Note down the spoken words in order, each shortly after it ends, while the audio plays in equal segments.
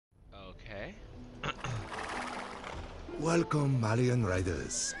Welcome, Malian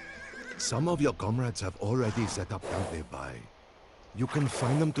riders. Some of your comrades have already set up camp nearby. You can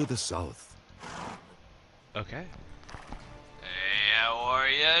find them to the south. Okay. Hey, how are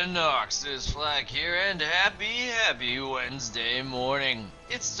ya? Noxus Flag here, and happy Wednesday morning.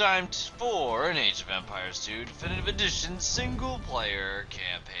 It's time for an Age of Empires 2 Definitive Edition single-player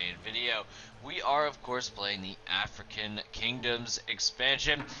campaign video. We are, of course, playing the African Kingdoms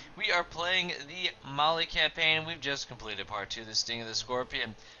expansion. We are playing the Mali campaign, and we've just completed part 2, the Sting of the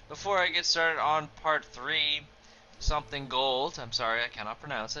Scorpion. Before I get started on part 3, something gold, I'm sorry, I cannot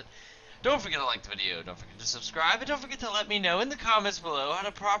pronounce it. Don't forget to like the video, don't forget to subscribe, and don't forget to let me know in the comments below how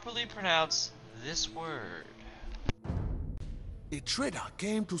to properly pronounce this word. A trader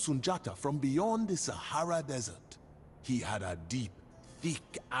came to Sunjata from beyond the Sahara Desert. He had a deep,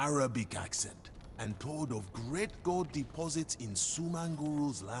 thick Arabic accent and told of great gold deposits in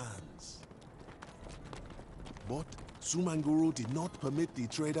Sumanguru's lands. But Sumanguru did not permit the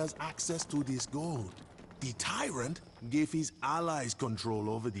traders access to this gold. The tyrant gave his allies control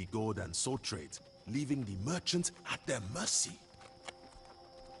over the gold and salt trades, leaving the merchants at their mercy.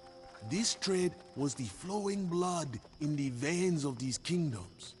 This trade was the flowing blood in the veins of these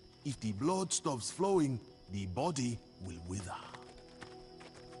kingdoms. If the blood stops flowing, the body will wither.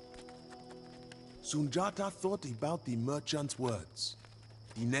 Sunjata thought about the merchant's words.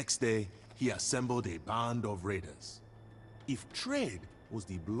 The next day, he assembled a band of raiders. If trade was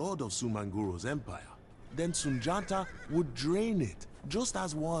the blood of Sumanguru's empire, then Sunjata would drain it, just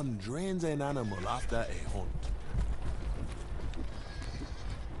as one drains an animal after a hunt.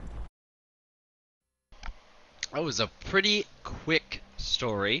 That was a pretty quick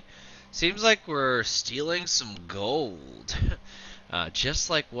story. Seems like we're stealing some gold. Just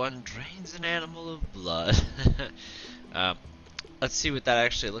like one drains an animal of blood. Let's see what that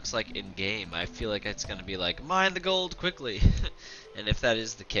actually looks like in game. I feel like it's going to be like, mine the gold quickly. And if that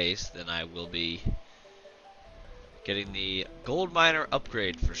is the case, then I will be getting the gold miner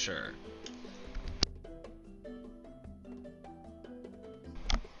upgrade for sure.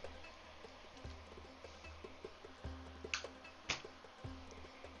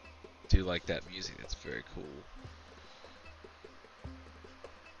 Do like that music, that's very cool.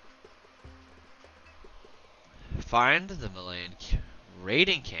 Find the Malayan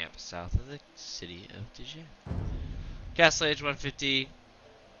raiding camp south of the city of Djeriba. Castle age 150.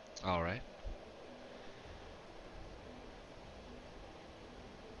 Alright.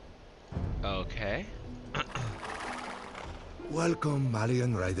 Okay. Welcome,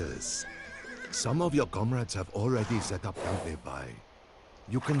 Malian riders. Some of your comrades have already set up camp nearby.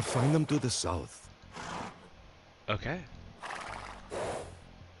 You can find them to the south. Okay.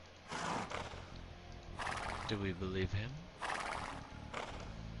 Do we believe him?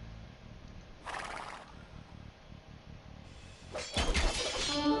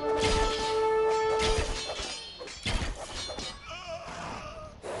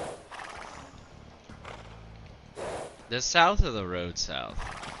 The south or the road south?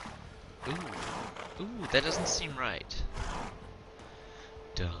 Ooh, that doesn't seem right.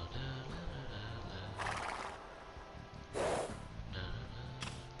 Ooh,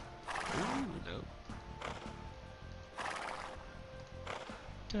 nope.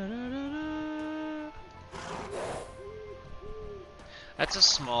 That's a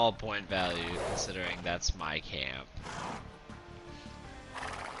small point value considering that's my camp.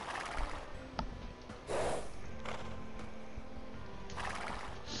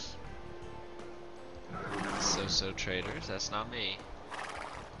 So traders, that's not me.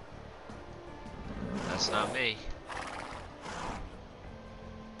 That's not me.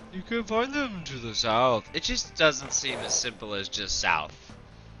 You can find them to the south. It just doesn't seem as simple as just south,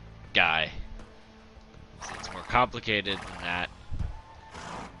 guy. It's more complicated than that.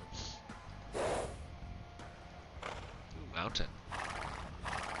 Ooh, mountain.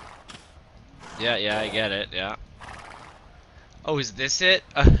 Yeah, I get it, yeah. Oh, is this it?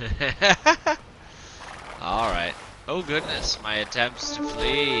 Alright. Oh goodness, my attempts to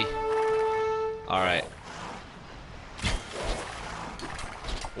flee. Alright.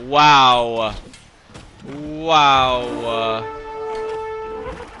 Wow. Wow.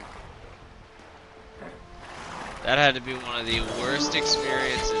 That had to be one of the worst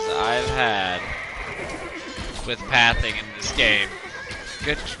experiences I've had with pathing in this game.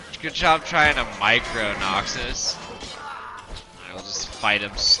 Good job trying to micro Noxus. I will just fight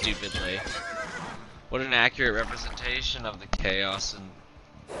him stupidly. What an accurate representation of the chaos and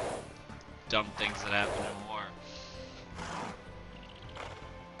dumb things that happen in war.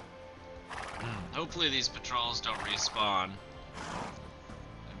 Hopefully these patrols don't respawn.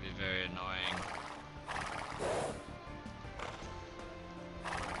 That'd be very annoying.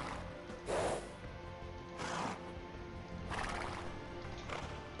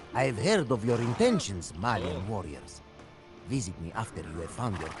 I've heard of your intentions, Malian warriors. Visit me after you have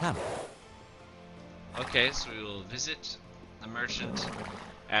found your camp. Okay, so we will visit the merchant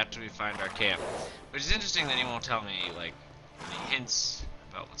after we find our camp. Which is interesting that he won't tell me, like, any hints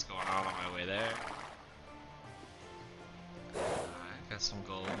about what's going on my way there. Alright, got some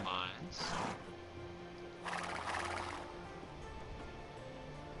gold mines.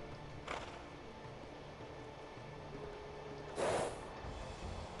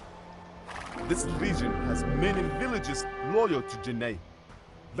 This region has many villages loyal to Janae.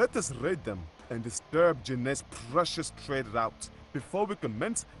 Let us raid them and disturb Janae's precious trade route before we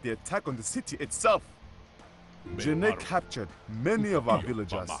commence the attack on the city itself. Janae captured many of our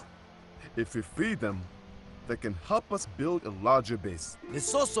villagers. If we free them, they can help us build a larger base. The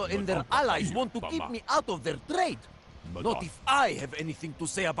Soso and their allies want to keep me out of their trade. Not if I have anything to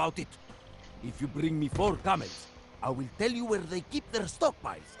say about it. If you bring me 4 camels, I will tell you where they keep their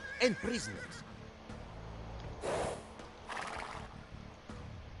stockpiles and prisoners.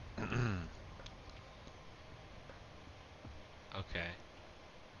 Okay.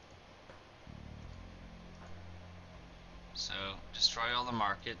 So, destroy all the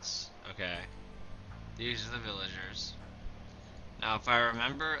markets. Okay. These are the villagers. Now, if I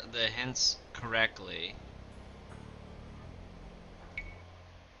remember the hints correctly...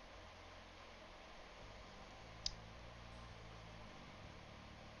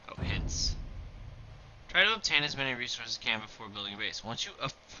 Oh, hints. Try to obtain as many resources as you can before building a base. Once you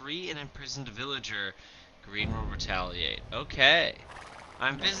free an imprisoned villager, Green will retaliate. Okay.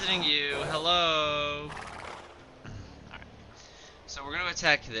 I'm visiting you. Hello. Alright. So we're going to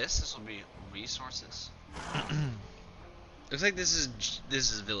attack this. This will be resources. Looks like this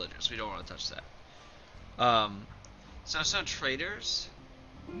is villagers. We don't want to touch that. So traders.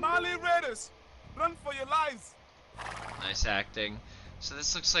 Mali raiders! Run for your lives! Nice acting. So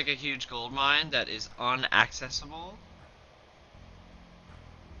this looks like a huge gold mine that is unaccessible.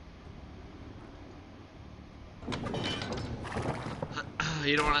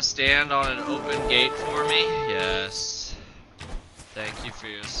 You don't want to stand on an open gate for me? Yes. Thank you for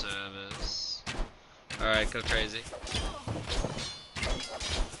your service. Alright, go crazy.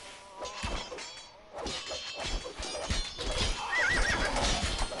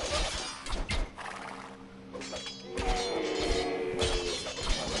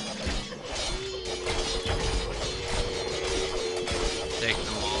 Take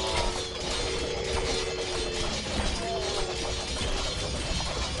them all.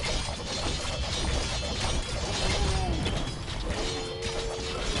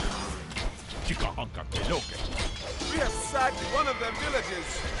 We have sacked one of their villages!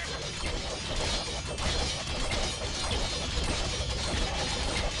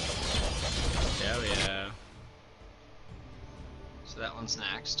 Hell yeah. So that one's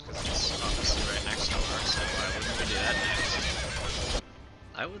next, because it's obviously right next door, so why wouldn't we do that next?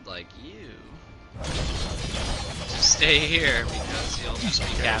 I would like you to stay here, because you'll just be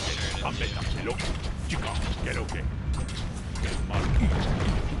captured if you...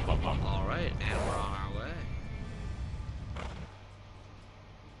 Alright, and we're on our way.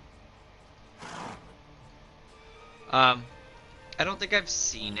 I don't think I've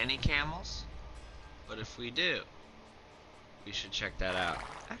seen any camels, but if we do, we should check that out.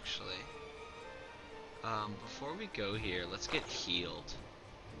 Actually, before we go here, let's get healed.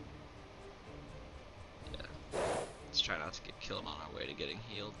 Yeah, let's try not to get killed on our way to getting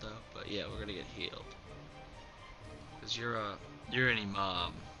healed, though. But yeah, we're gonna get healed. Cause you're an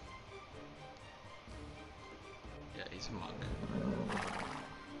imam. Yeah, he's a monk.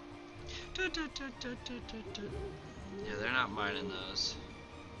 Yeah, they're not mining those.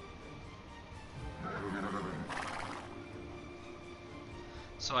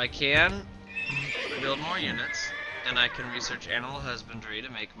 So I can build more units, and I can research animal husbandry to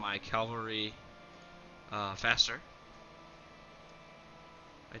make my cavalry faster.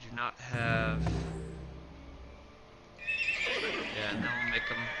 I do not have... Yeah, and then we'll make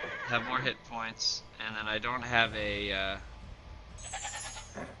them have more hit points, and then I don't have a...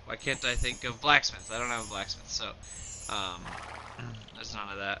 Why can't I think of blacksmith? I don't have a blacksmith, so there's none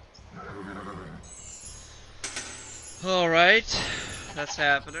of that. Alright, that's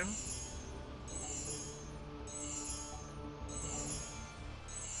happening.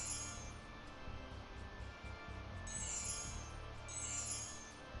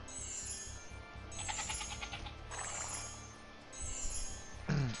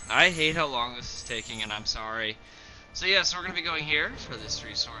 I hate how long this is taking, and I'm sorry. So yeah, so we're going to be going here for this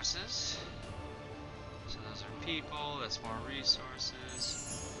resources. So those are people, that's more resources.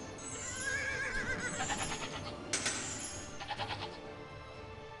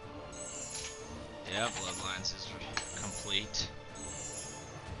 Yeah, Bloodlines is complete.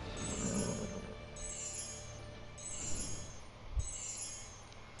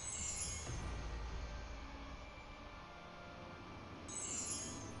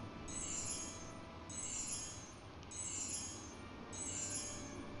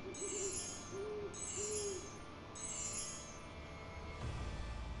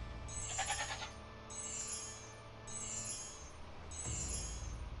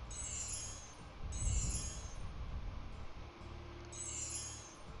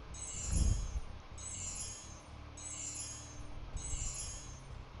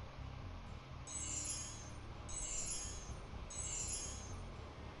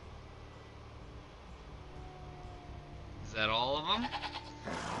 Is that all of them?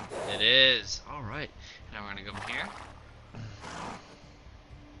 It is. Alright. Now we're gonna go here.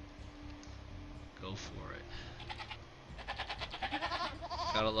 Go for it.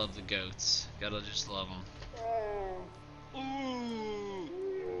 Gotta love the goats. Gotta just love them. Ooh.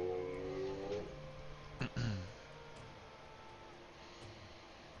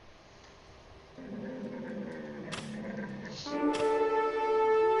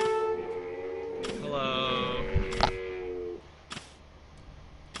 Hello.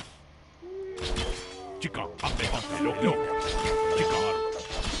 Chica, aspetta, loco. Chica,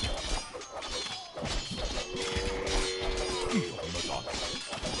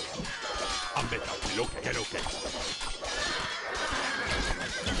 aspetta, loco, che loco.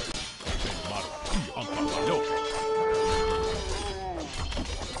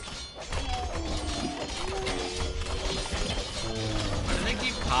 Why do they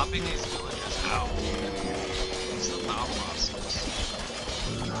keep popping these villagers out? What's the thought process?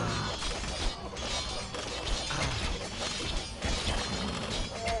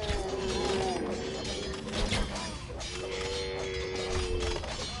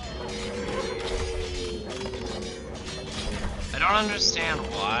 I don't understand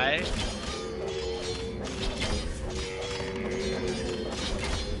why.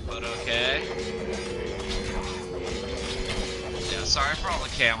 But okay. Yeah, sorry for all the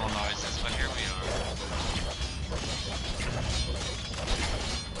camel noises, but here we are.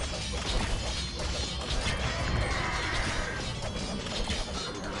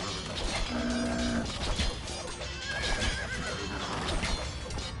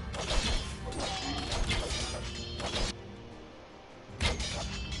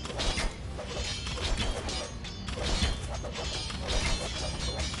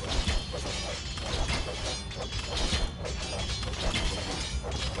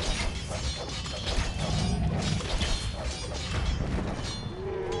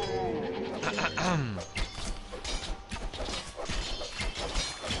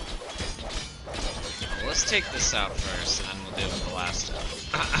 Well, let's take this out first, and then we'll do the last.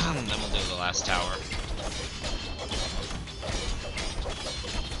 Then we'll do the last tower.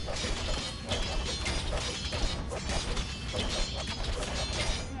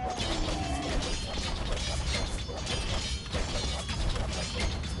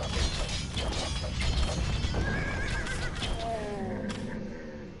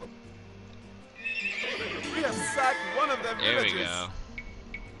 We have sacked one of their There we villages. go.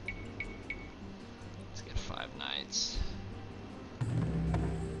 Let's get 5 knights.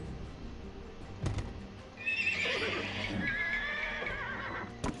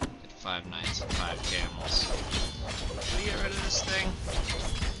 Get 5 knights and 5 camels. Can we get rid of this thing?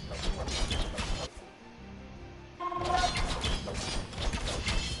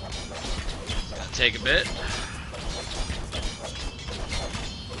 It's gonna take a bit.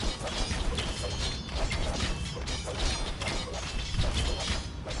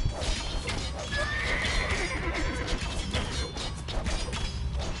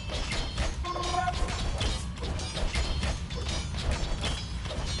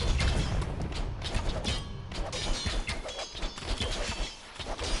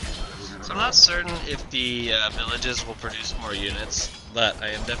 So I'm not certain if the villages will produce more units, but I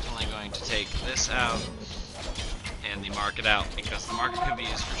am definitely going to take this out and the market out, because the market could be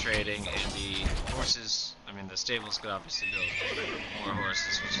used for trading, and the horses, I mean the stables could obviously build more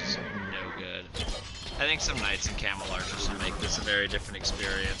horses, which is no good. I think some knights and camel archers will make this a very different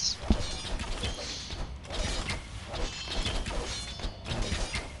experience.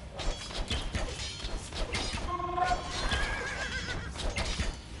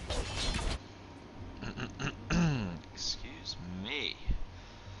 Excuse me.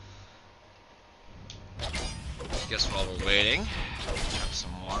 Guess while we're waiting, have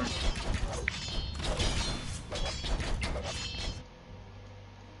some water.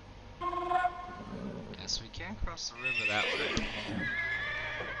 Yes, we can cross the river that way.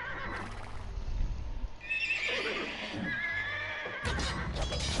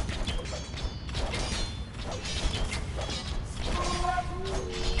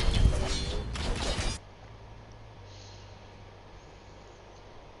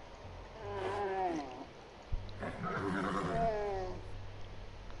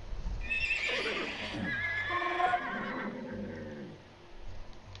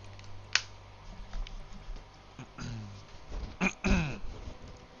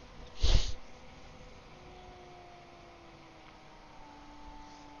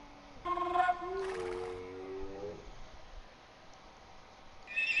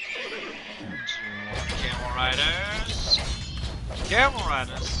 Camel riders. Camel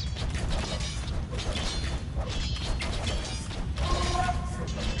riders.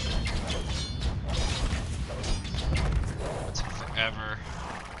 It took forever.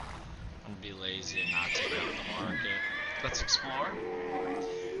 I'm gonna be lazy and not take out the market. Let's explore.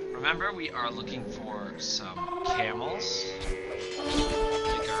 Remember, we are looking for some camels. I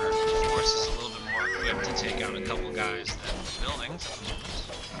think our force is a little bit more equipped to take out a couple guys than the buildings at the moment.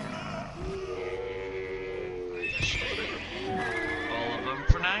 That should be all of them.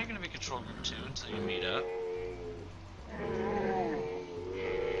 For now, you're going to be control group 2 until you meet up.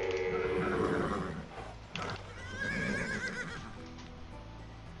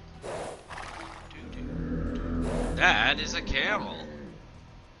 That is a camel.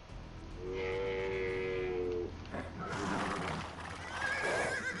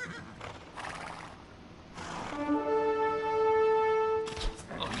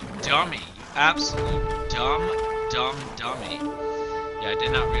 Dummy, you absolute dumb dummy. Yeah, I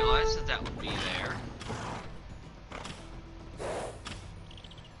did not realize that that would be there.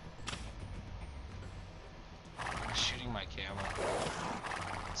 I'm shooting my camel.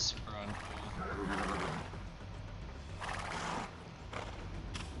 It's super uncool.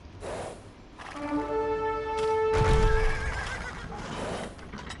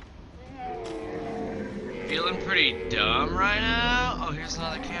 Feeling pretty dumb right now? Oh, here's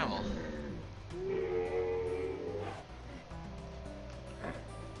another camel.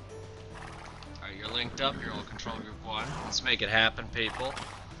 Alright, you're linked up. You're all control group 1. Let's make it happen, people.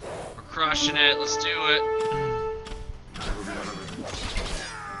 We're crushing it. Let's do it.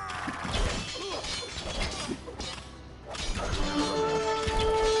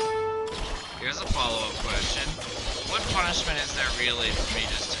 Here's a follow-up question. What punishment is there really for me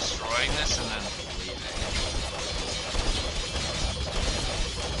just destroying this and then leaving?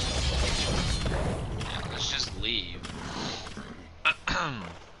 Yeah, let's just leave.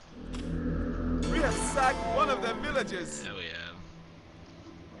 We have sacked one of their villages. There we have.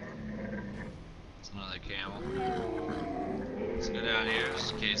 It's another camel. Let's go down here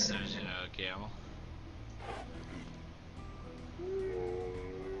just in case there's, you know, a camel.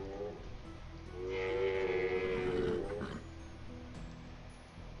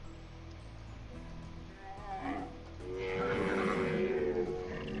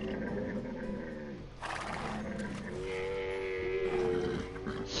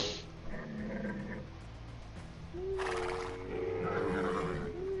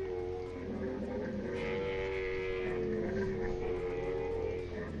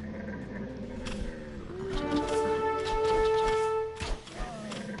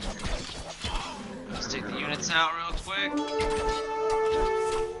 Out real quick.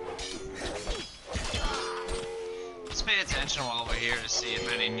 Let's pay attention while we're here to see if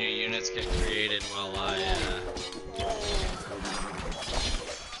any new units get created while I'm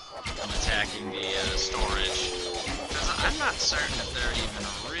attacking the storage. Because I'm not certain if they're even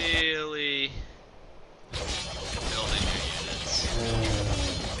really building new units.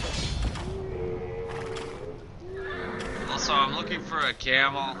 Also, I'm looking for a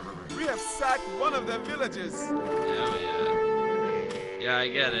camel. We have sacked one of their villages. Oh yeah. Yeah, I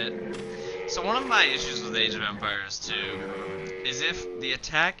get it. So one of my issues with Age of Empires 2 is if the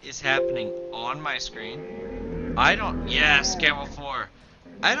attack is happening on my screen, I don't... Yes, Camel 4.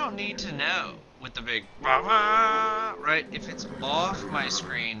 I don't need to know with the big... Right? If it's off my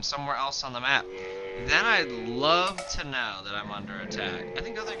screen somewhere else on the map, then I'd love to know that I'm under attack. I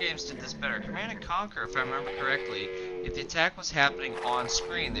think other games did this better. Command & Conquer, if I remember correctly, if the attack was happening on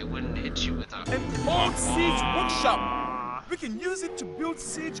screen, they wouldn't hit you with a... An old siege workshop. We can use it to build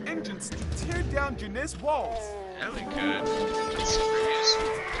siege engines to tear down Jeune's walls. Yeah, we could. That's super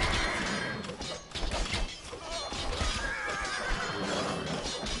useful.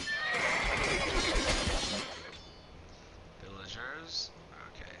 Villagers.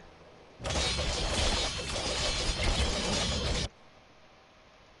 Okay.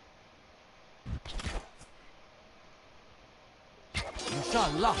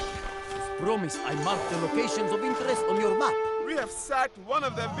 Inshallah. As promised, I marked the locations of interest on your map. We We have sacked one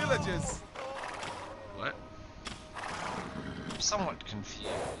of their villages. What? I'm somewhat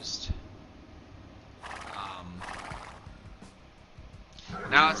confused.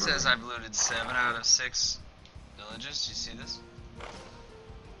 Now it says I've looted 7 out of 6 villages. Do you see this?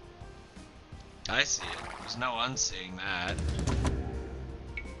 I see it. There's no unseeing that.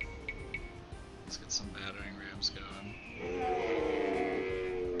 Let's get some battering rams going.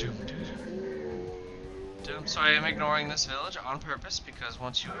 I'm sorry, I'm ignoring this village on purpose because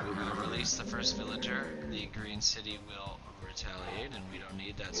once you release the first villager, the Green City will retaliate, and we don't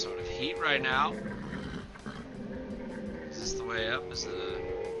need that sort of heat right now. Is this the way up? Is it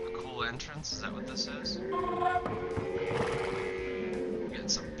a cool entrance? Is that what this is? Getting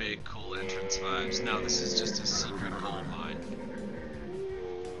some big cool entrance vibes. No, this is just a secret gold mine.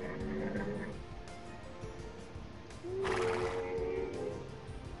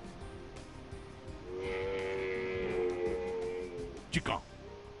 Chica.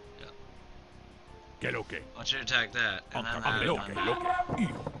 Yeah. Que lo que. I want you to attack that, and then that, Hambe and lo then que, that. lo que.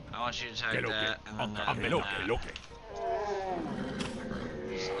 I want you to attack Que lo que. that, and then that, Hambe and lo that. que, lo que.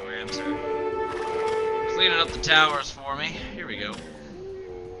 So the rams are cleaning up the towers for me. Here we go.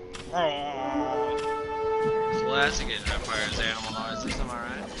 Classic Age of Empires animal noises, am I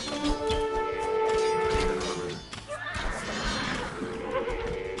right?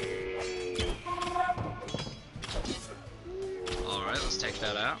 Alright, let's take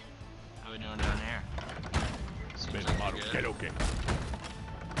that out. How we doing down here? Seems Ven, like Maru, we're que good. lo que.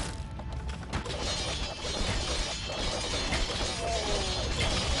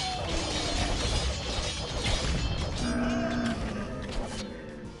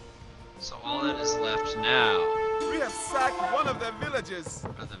 So all that is left now We have sacked one of their villages.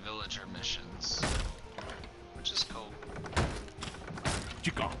 are the villager missions, which is cool.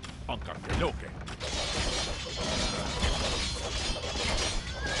 Chica. Anca que lo que.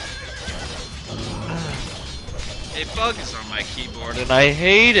 A bug is on my keyboard and I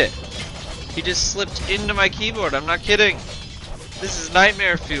hate it. He just slipped into my keyboard. I'm not kidding. This is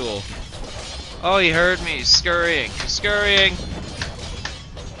nightmare fuel. Oh, he heard me. He's scurrying. He's scurrying.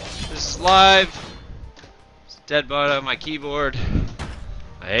 This is live. There's a dead bug on my keyboard.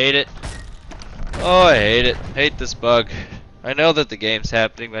 I hate it. Oh, I hate it. Hate this bug. I know that the game's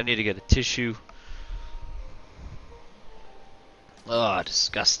happening, but I need to get a tissue. Oh,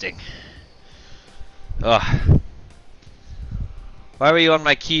 disgusting. Ugh. Why were you on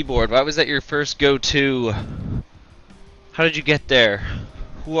my keyboard? Why was that your first go-to? How did you get there?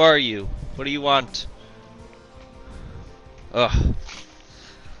 Who are you? What do you want? Ugh.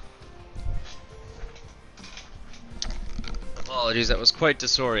 Apologies, that was quite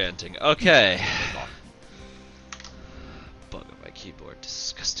disorienting. Okay. Bug on my keyboard.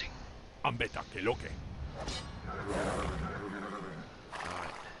 Disgusting. Ambeta que lo que.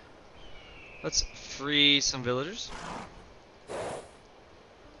 Alright. Let's free some villagers.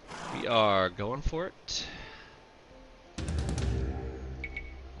 We are going for it. Get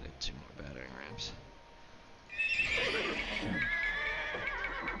 2 more battering rams.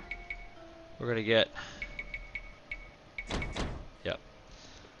 We're gonna get, yep,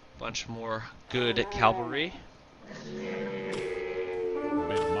 a bunch more good cavalry. Ven,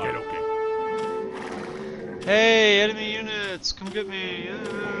 Maru. Que lo que. Hey, enemy units, come get me.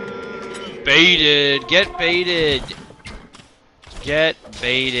 Baited, get baited. Get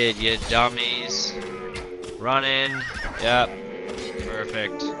baited, you dummies. Run in. Yep.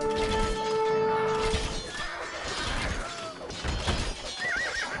 Perfect.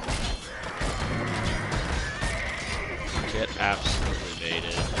 Get absolutely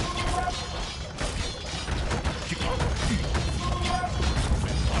baited. Chica.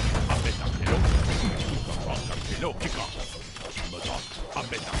 Ven, Maru. Ambeta que lo que. Anca que lo que. Chica. Mata.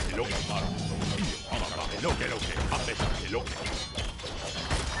 Ambeta que lo que, Maru. Anca que lo que. Ambeta que lo que.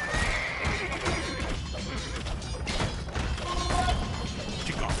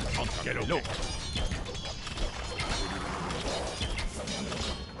 Chica. Anca que lo que.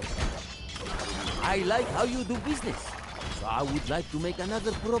 I like how you do business, so I would like to make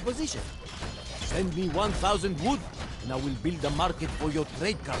another proposition. Send me 1,000 wood, and I will build a market for your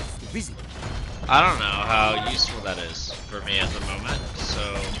trade carts to visit. I don't know how useful that is for me at the moment, so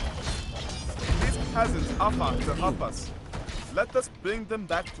These peasants offer to help us. Let us bring them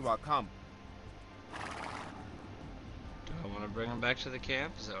back to our camp. do I want to bring them back to the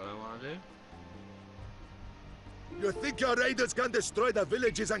camp? Is that what I want to do? You think your raiders can destroy the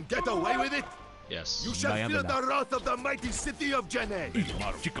villages and get away with it? Yes. You shall feel the wrath of the mighty city of Jene.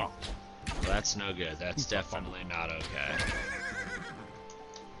 Maru. Chica. Well, that's no good. That's definitely not okay.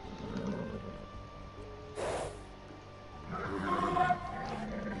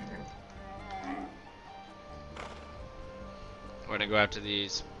 We're gonna go after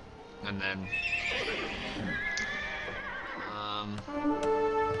these, and then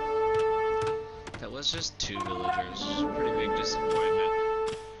that was just 2 villagers. Pretty big disappointment.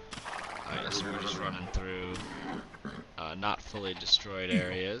 I guess we're just running through not fully destroyed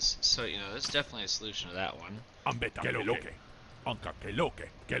areas, so you know there's definitely a solution to that one. Ambeta que lo que. Anka que lo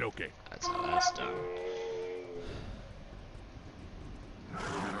que. That's how that's done.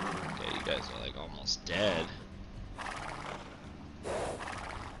 Okay, you guys are like almost dead.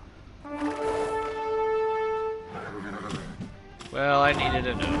 Well, I needed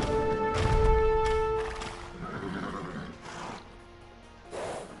to know.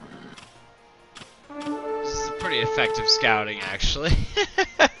 This is a pretty effective scouting, actually.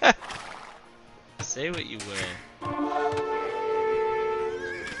 Say what you will.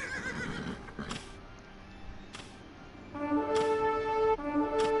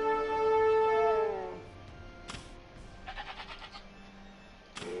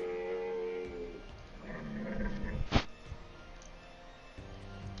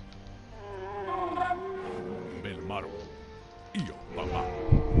 Belmaro. Io, mamma.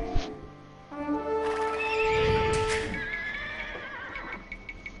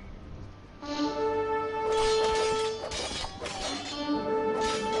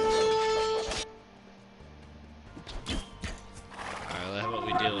 Alright, how about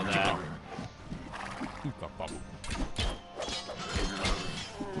we deal with that? Uka papu.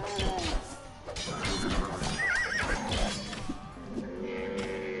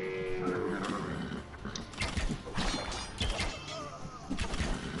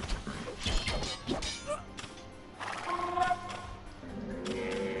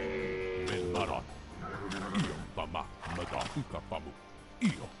 Belmaro. Io, mamma. Mada. Uka papu.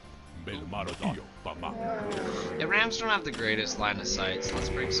 Io. Belmaro. Io, mamma. Yeah, Rams don't have the greatest line of sight, so let's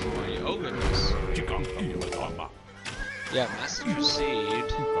bring some more. Oh goodness. Chica. Io, mamma. Yeah, message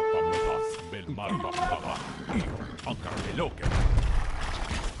received. Uka papu. Belmaro. Mamma. Io. Anka que lo que.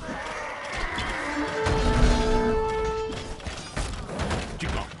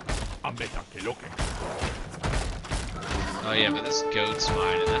 Chica. Ambeta que lo que. Oh yeah, but this goat's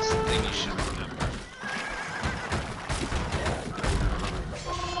mine, and that's the thing you should remember.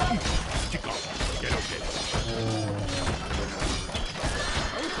 Chica. Que lo que.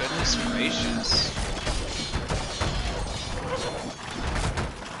 Oh goodness gracious.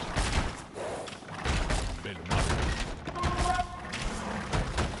 Belmaro.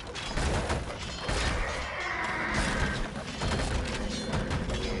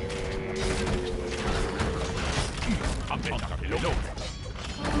 Ambeta que lo que.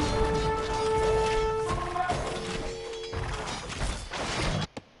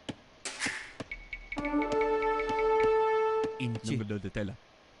 Inci. Number de tela.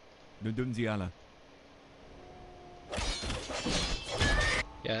 Nudum ziala.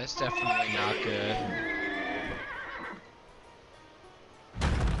 Yeah, that's definitely not good.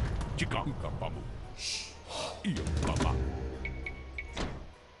 Chica. Uka papu. Io, mamma.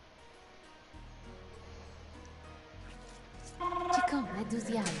 Chico,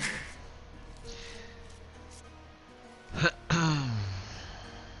 Medusiana.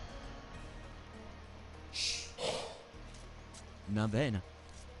 Na bene.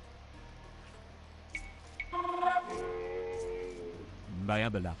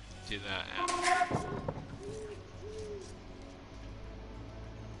 Bayabela. Do that, yeah.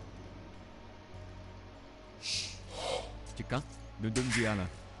 Chica. Nudum ziala.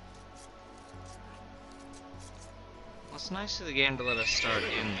 Well, it's nice of the game to let us start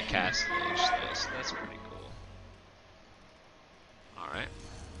in the castle age, though, so that's pretty cool. Alright.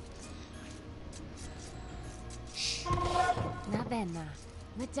 Na bene.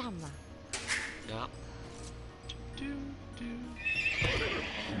 Madama. Yep.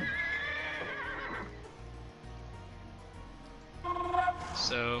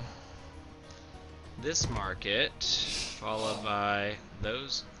 So, this market, followed by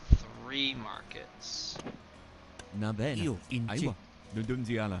those 3 markets. Na bene. Io. Inci. Aiwa. Nudum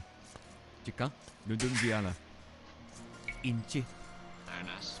ziala. Chica. Nudum ziala. Inci. Very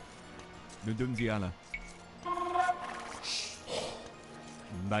nice. Nudum ziala.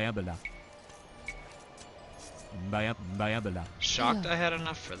 Bayabela. Bayabela. Shocked I had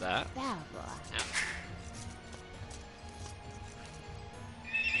enough for that. Baba. Yeah.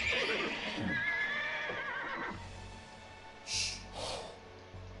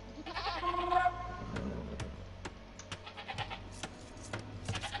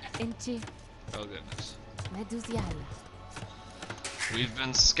 Inci. Oh goodness. Medusiana. We've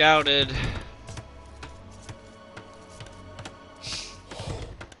been scouted.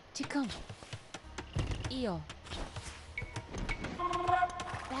 Chikung. Io.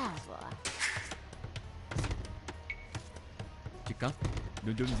 Bravo. Chica,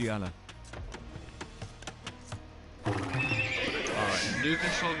 Nudunziala. Alright, new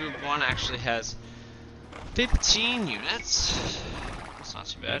control group 1 actually has 15 units. That's not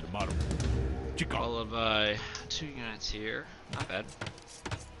too bad. Maru. Chica. Followed by 2 units here. Not bad.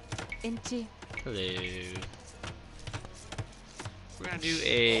 Inchi. Hello. We're gonna do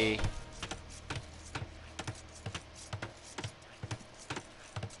a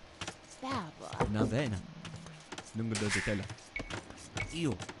Bravo. Navena. Nungudozitella.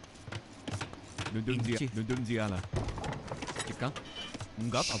 Io. Nudunziala. Chica.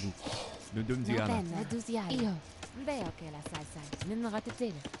 Ngapabu. Nudunziala. Navena. Duziala. Io. Veo che la sai. Non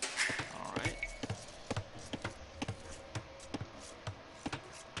ratatele. Alright.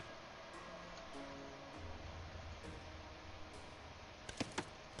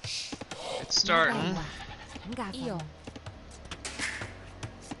 It's starting. Io.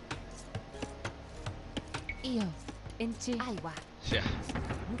 Io. Inchi. Aiwa. Yeah.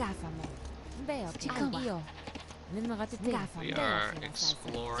 Ngafamo. Veo che io. Non ratatele. We are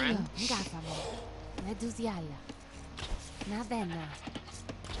exploring. Ngafamo. Duziala. Navena.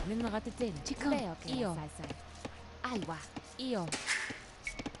 Non ratatele. Veo che la sai. Aiwa. Io.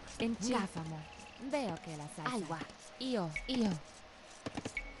 Inchi. Ngafamo. Veo che la sai. Aiwa. Io.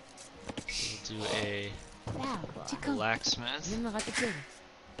 We'll do a Bravo. blacksmith. Non ratatele.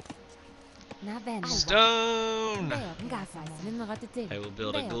 Navena. Stone! Ngafamo. I will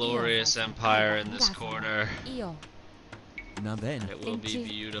build a glorious empire in this corner. Io. Navena. It will be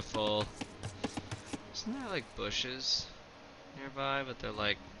beautiful. Isn't there like bushes nearby, but they're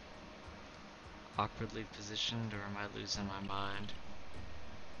like awkwardly positioned, or am I losing my mind?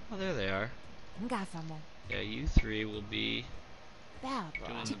 Oh, there they are. Ngafamo. Yeah, you three will be Bravo.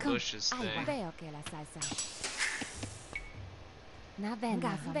 doing the bushes thing. Veo che la sai.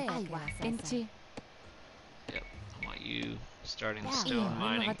 Navena. Veo Inchi. Yep, I want you starting the Io. stone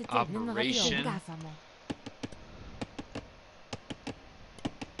mining operation. Ngafamo.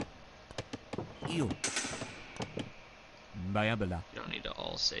 Io. Bayabala. You don't need to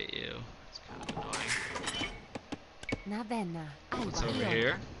all say you. It's kind of annoying. Navena. What's over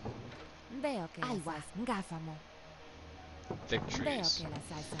here? Veo che la sai. Ngafamo. Veo Victories. che la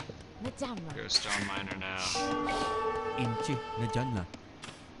sai. Najamma. You're a stone miner now. Inchi. Najanla.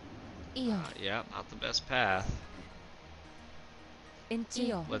 Io. Yeah, not the best path.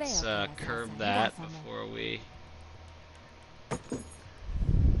 Inchi. Let's curb that before we...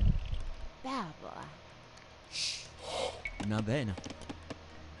 Bravo. Navena.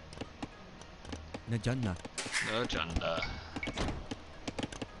 Najanla. Agenda.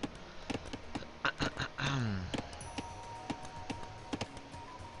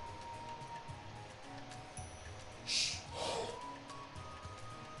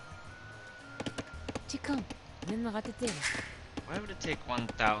 Chikung. Non ratatele. Why would it take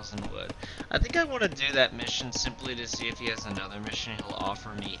 1,000 wood? I think I want to do that mission simply to see if he has another mission he'll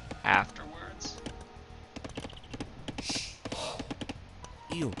offer me afterwards.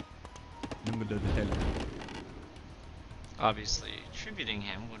 Io. Nungudozitella. Obviously, tributing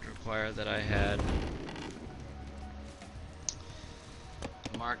him would require that I had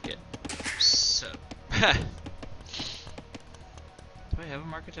a market. So, do I have a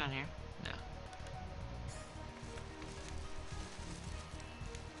market down here? No.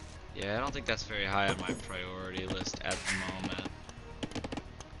 Yeah, I don't think that's very high on my priority list at the moment.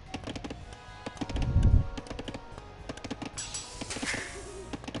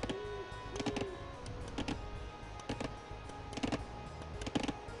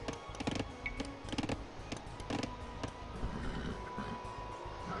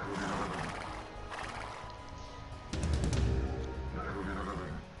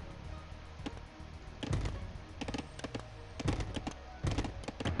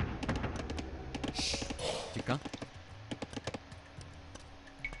 Chica.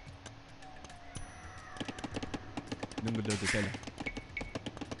 Nungudozitella.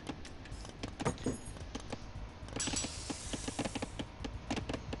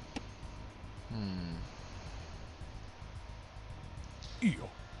 Io.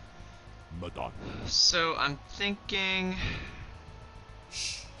 Madonna. So I'm thinking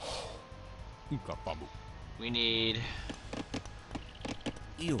Nkapamu. we need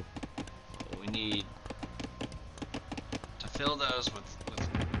Io. to fill those with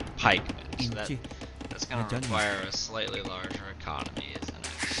pikemen. So Inchi. that's going to Najanla. require a slightly larger economy, isn't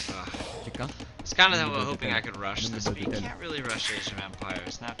it? Ugh. Chica. It's kind of Nungudozitella. hoping I could rush this, but you Nungudozitella. can't really rush Age of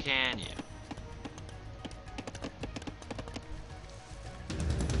Empires, now can you?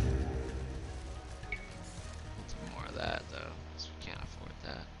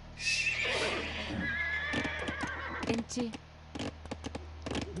 Inchi.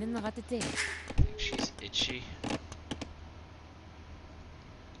 Min ratete. I think she's itchy.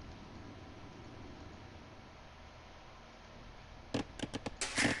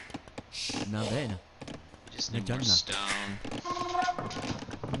 Na bene. Just need more Najanna. stone.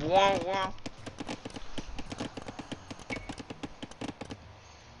 Whoa, whoa.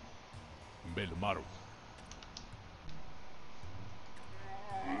 Belmaru.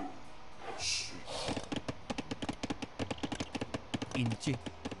 Inchi.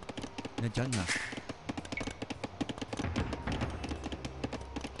 Najanna.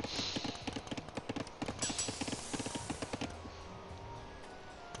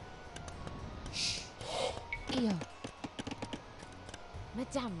 Io.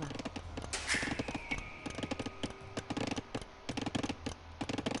 Majamra.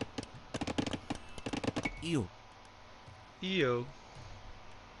 Io. Yo.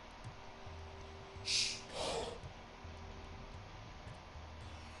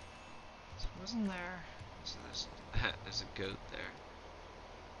 So wasn't there? So there's there's a goat there.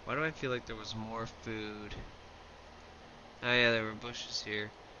 Why do I feel like there was more food? Oh yeah, there were bushes here.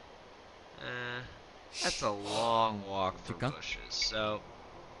 That's a long walk for Chica? bushes. So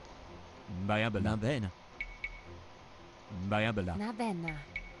Na bene. Bayabela. Na bene.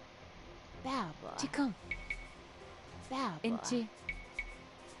 Barba. Chicon. Barba. Inchi.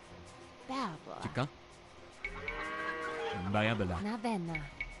 Barba. Chica. Bayabela. Na bene.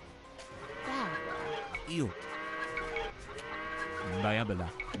 Barba. Io. Bayabela.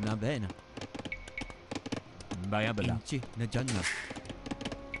 Na bene. Bayabela. Inchi. Najanna.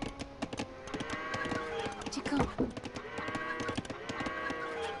 Chicon.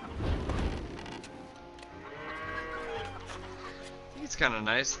 I think it's kind of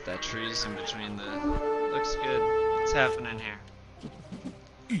nice that that tree's in between the. Looks good. What's happening here?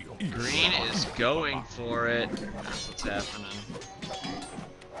 Green is going for it. That's what's happening.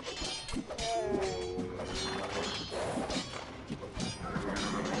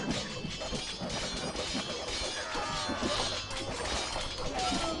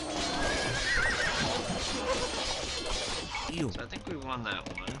 Io. So I think we won that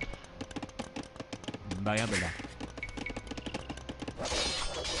one. Bayabela.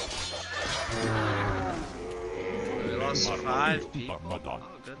 We lost 5 people. Oh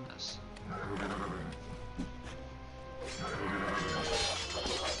goodness.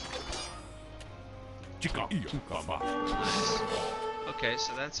 Chica. Kama. Nice. Okay,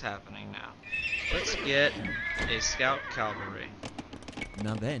 so that's happening now. Let's get a scout cavalry.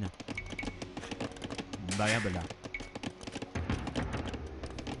 Na bene. Bayabela.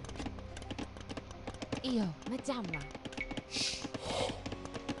 Io. Majamra.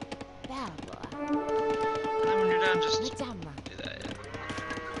 Barba. And then when you're done, just Majamra. do that.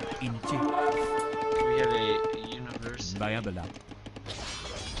 Yeah. Inchi. Do we have a university? Bayabela.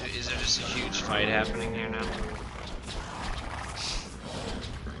 Is there just a huge fight happening here now?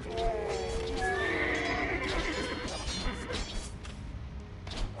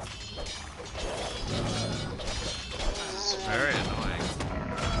 This is very annoying.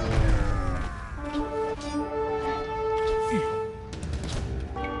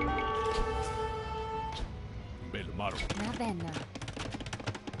 Belmaru. Na bene.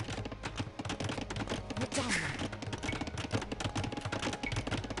 Majamra.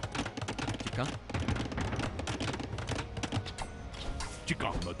 Chica. Chica.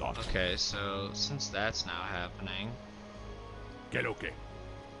 Madon. Okay, so since that's now happening, Que lo que?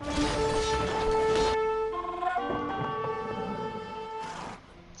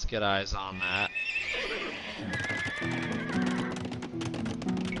 let's get eyes on that.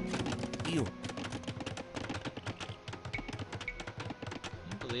 Io.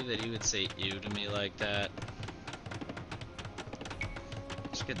 Can you believe that he would say ew to me like that?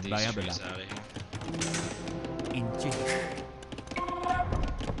 Let's get these Bayabela. trees out of here. Inchi.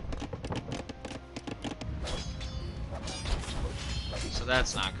 So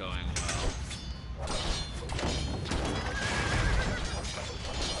that's not going well.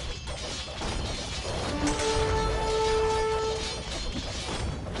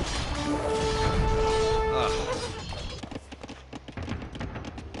 Ugh.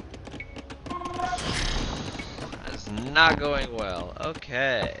 That's not going well.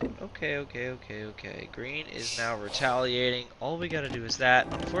 Okay. Okay. Green is now retaliating. All we gotta do is that.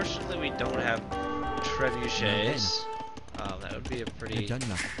 Unfortunately, we don't have trebuchets. That would be a pretty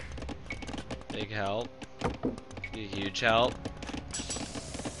Najanna. big help. Be a huge help.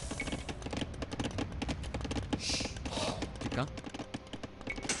 Chica.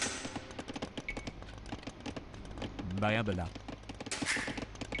 Bayabela.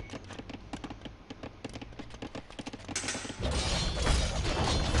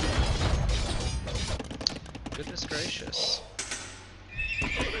 Goodness gracious.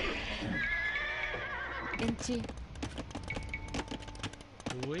 Inci.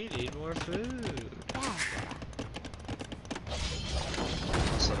 We need more food. Favola.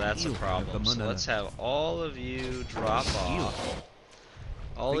 So that's a Io, problem. So banana. let's have all of you drop off.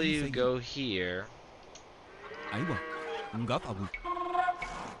 All of you go here. أيوة. نقف أبو.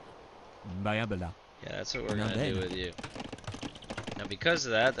 Bayabala. Yeah, that's what we're gonna do with you. Now because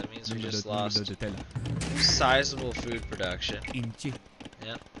of that, that means we just lost sizable food production. Inci.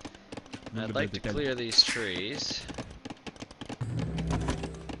 Yep. I'd like to clear these trees.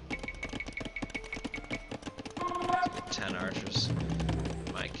 Let's get 10 archers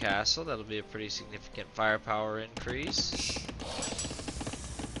in my castle. That'll be a pretty significant firepower increase.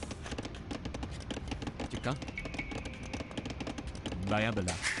 Chica.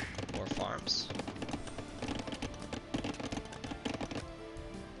 Bayabala. More farms.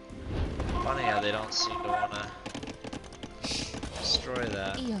 Funny how they don't seem to wanna destroy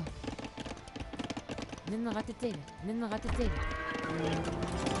that. Io. Ninratatele. Ninratatele.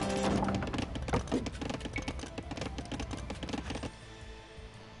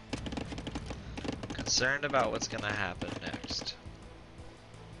 Concerned about what's gonna happen next.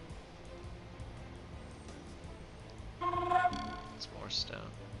 It's more stone.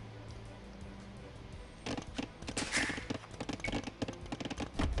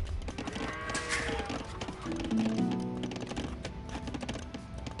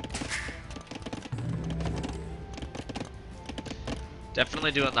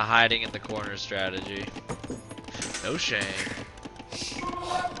 Definitely doing the hiding in the corner strategy. No shame.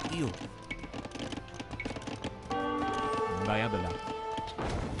 Io. Bayabala.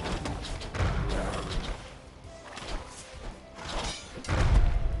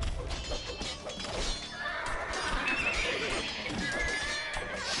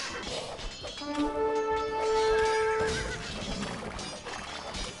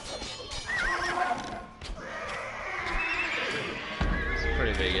 It's a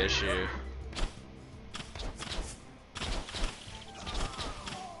pretty big issue.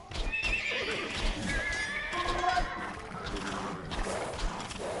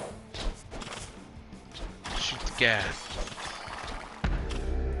 Shoot the gas.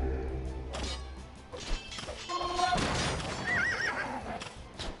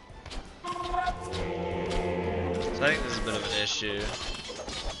 So I think this is a bit of an issue.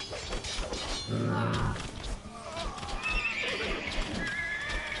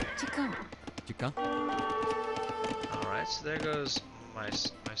 Chica. Chica. Alright, so there goes my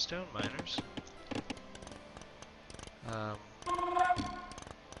stone miners. I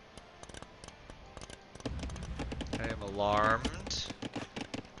am alarmed.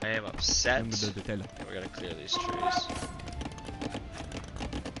 I am upset. And we gotta clear these trees.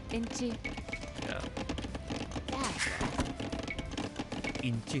 Inci. Yeah. Favola.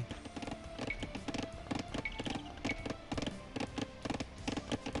 Inci.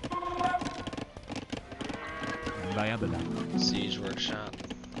 Bayabala. Siege workshop.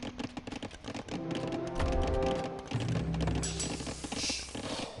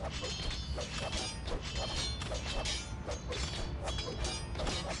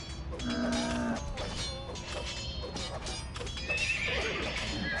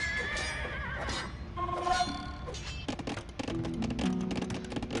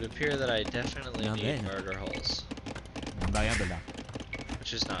 It would appear that I definitely Now need then. murder holes, Bayabala.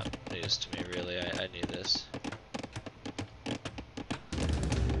 which is not news to me really. I need this.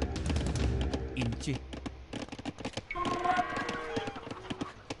 Inci.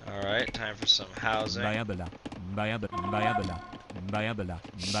 Alright, time for some housing. Bayabala. Bayabala. Bayabala. Bayabala.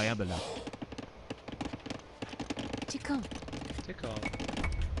 Bayabala. Chica. Take on.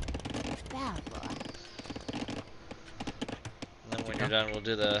 Favola. And then when you're done, we'll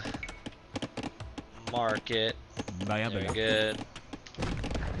do the market. Very Bayabala. good.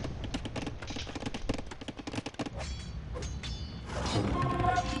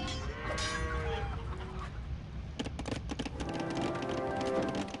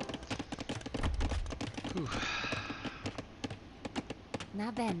 Whew.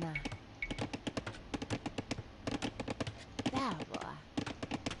 Na bene. Favola.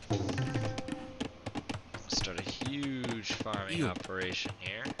 Start a huge farming Io. operation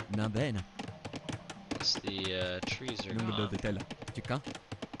here. Na bene. Once the trees are Number gone. the tela. Chica.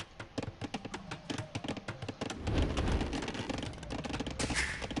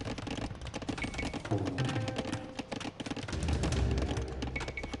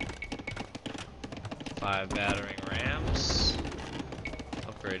 Five battering rams.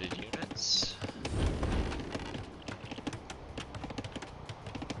 Upgraded units.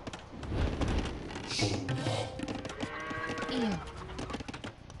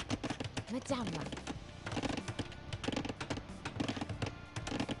 Madama.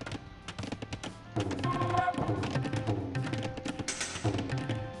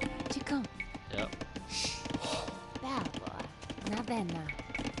 Chico. Yep. Bella. Navena.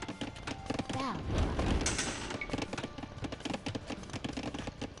 Bella.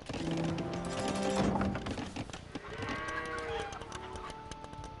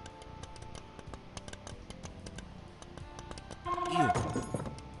 Yeah,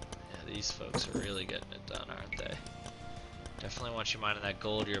 these folks are really getting it done, aren't they? Definitely want you mining that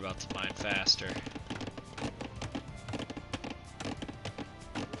gold you're about to mine faster.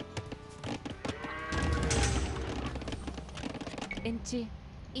 Inti.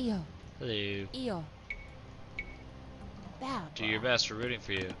 Io. Hello. Io. Bella. Do your best, we're rooting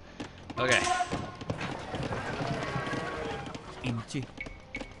for you. Okay. Inci.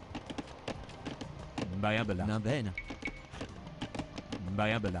 Bayabela. Navena.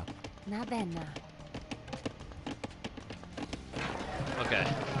 Bayabela. Navena. Okay.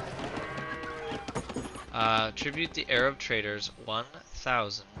 Tribute the Arab traders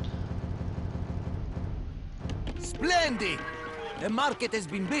 1,000. Splendid! The market has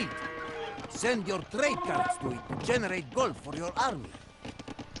been built. Send your trade cards to it to generate gold for your army.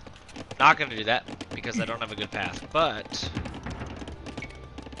 Not gonna do that because I don't have a good path, but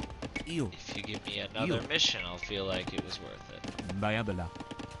Io. if you give me another mission, I'll feel like it was worth it. Bayabela.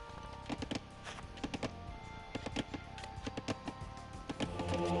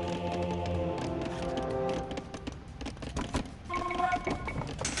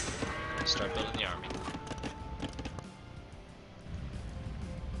 Start building the army.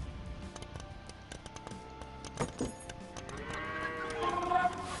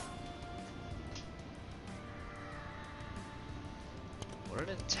 What an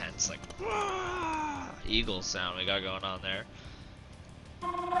intense, like, eagle sound we got going on there.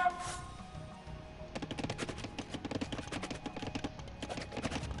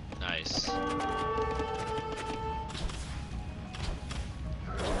 Nice.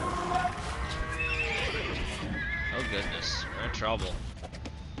 Oh goodness, we're in trouble.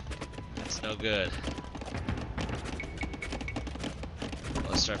 That's no good.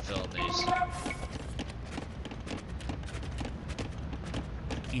 Let's start filling these.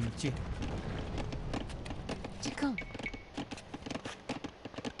 Inci. Chico.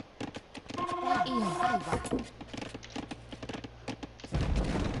 Io. Alba.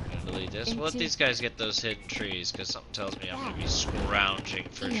 Gonna delete this. We'll let these guys get those hidden trees, because something tells me I'm gonna be scrounging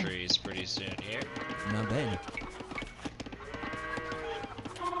for trees pretty soon here. Navena.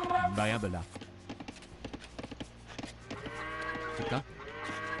 Bayabela. Chica.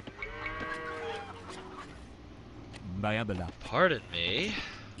 Bayabela. Pardon me.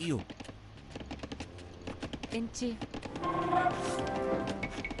 Io. Inti.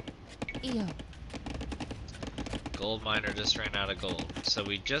 Io. Gold miner just ran out of gold. So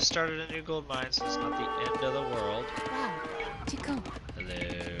we just started a new gold mine, so it's not the end of the world. Bella. Chico. Hello.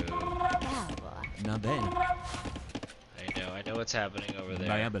 Bella. Navena. I know what's happening over there.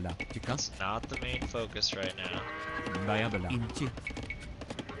 Bayabela. Chica. It's not the main focus right now. Bayabela. Inci.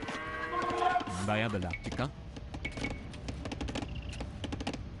 Bayabela. Chica.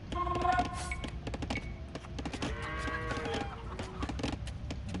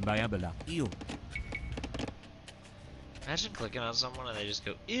 Bayabela. Io. Imagine clicking on someone and they just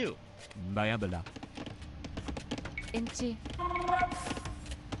go, ew. Bayabela. Inti. Bella.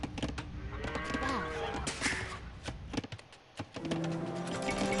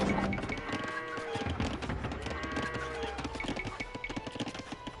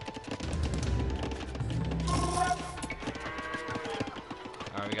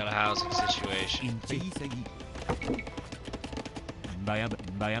 Alright, we got a housing situation. Inci. Bayabela.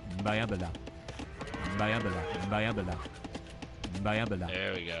 Bayabela. Bayabela. Bayabela.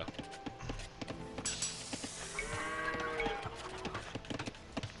 There we go.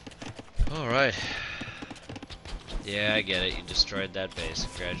 Alright. Yeah, I get it. You destroyed that base.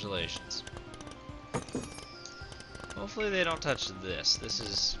 Congratulations. Hopefully they don't touch this. This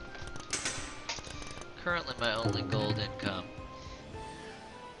is currently my only gold income.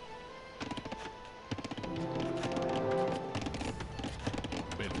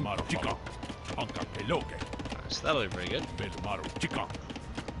 Chica. Anka peloke. So that'll be pretty good. Belmaro chica.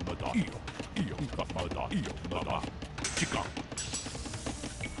 Mada. Io. Mada. Io. Mada. Chica.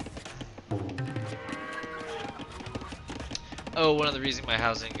 Oh, one of the reasons my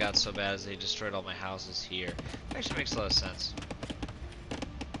housing got so bad is they destroyed all my houses here. Actually makes a lot of sense.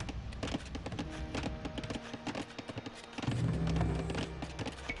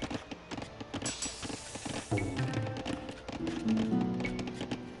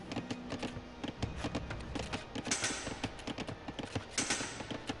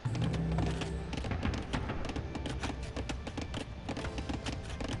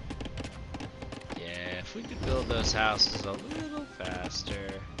 those houses a little faster.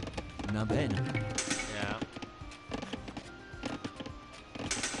 Na bene. Yeah.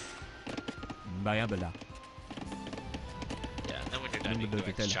 Bayabala. Yeah, and then when you're done, you can go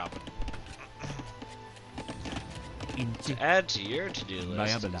back to chopping. Inti. To add to your to-do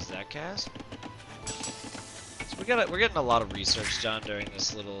list is that cast. So we're getting a lot of research done during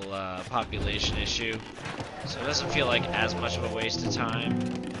this little population issue, so it doesn't feel like as much of a waste of time.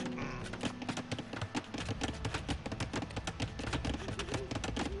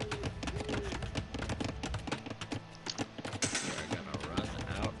 We're gonna run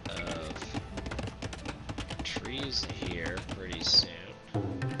out of trees here pretty soon.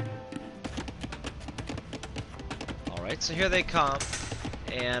 Alright, so here they come.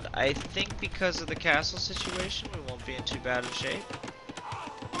 And I think because of the castle situation, we won't be in too bad of shape.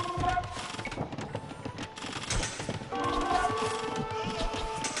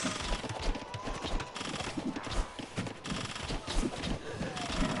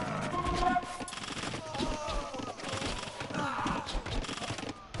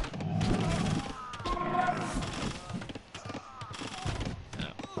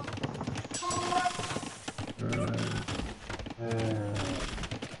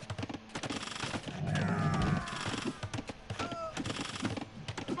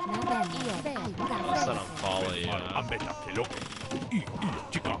 Let's let them follow you. Ambeta keloke. Io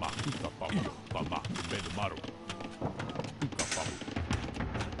chikama. Io pama. Maru.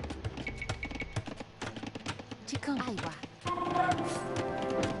 Chicken. Aiwa.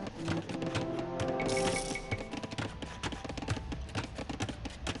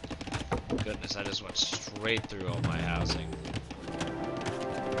 Goodness, I just went straight through all my housing.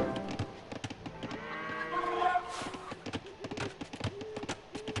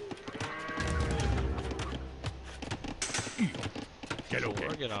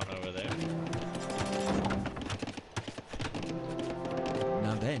 Sure, get on over there.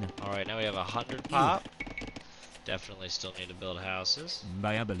 Alright, now we have 100 pop. Definitely still need to build houses.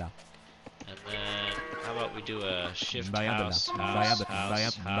 Bayabala. And then, how about we do a shift Bayabala.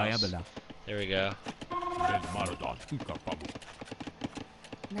 house. Bayabala. There we go.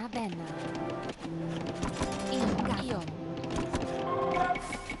 Na bene. Io.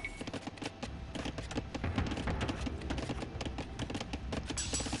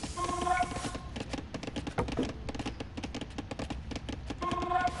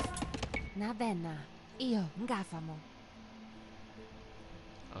 Na bene. Io. Ngafamo.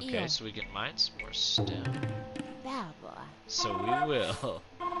 Okay, so we can mine some more stone. Babo. So we will.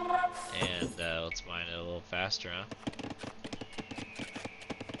 And let's mine it a little faster, huh?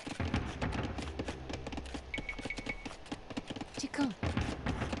 Chicken.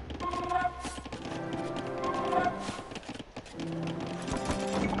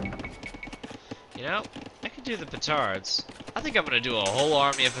 You know, I could do the petards. I think I'm gonna do a whole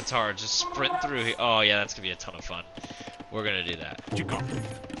army of petards, just sprint through here. Oh yeah, that's gonna be a ton of fun. We're gonna do that.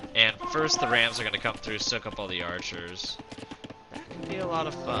 And first the rams are gonna come through, soak up all the archers. That could be a lot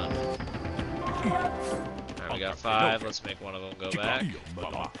of fun. Alright, we got 5. Let's make one of them go back.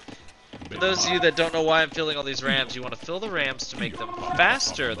 For those of you that don't know why I'm filling all these rams, you want to fill the rams to make them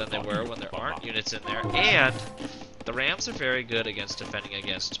faster than they were when there aren't units in there, and the rams are very good against defending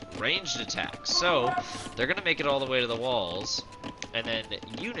against ranged attacks, so they're going to make it all the way to the walls, and then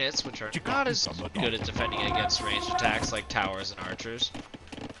units, which are not as good at defending against ranged attacks like towers and archers,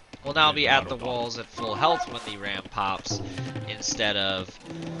 will now be at the walls at full health when the ram pops, instead of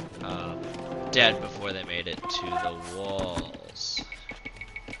dead before they made it to the walls.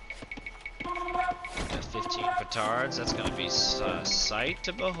 Got 15 petards, that's going to be a sight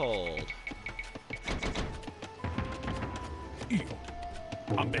to behold.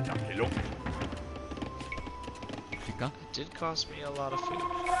 It did cost me a lot of food.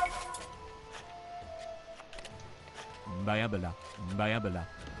 Bayabala. Bayabala.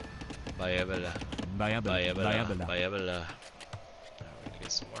 Bayabala. Bayabala. Bayabala. Bayabala. Now we're gonna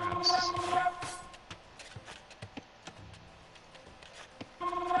get some more houses in here.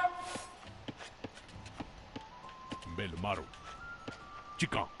 Belmaru.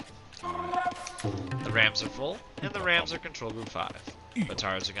 Chicken. The rams are full, and the rams are control group 5.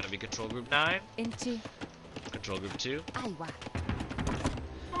 Petards are going to be control group 9, Inti. control group 2, Aiwa.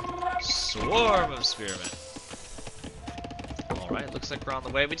 swarm of spearmen. Alright, looks like we're on the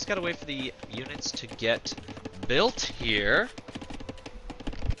way. We just got to wait for the units to get built here.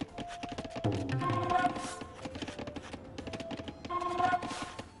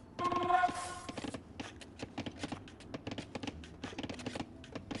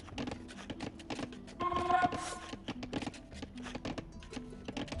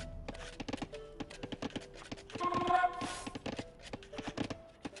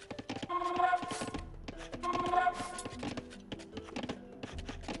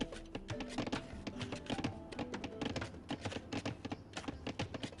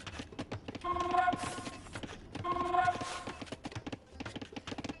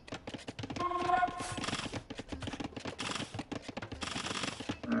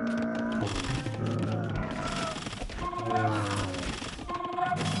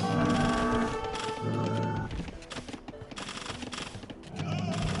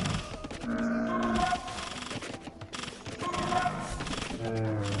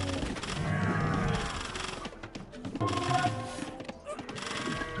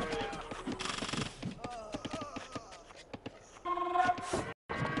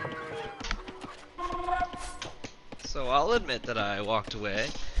 I'll admit that I walked away,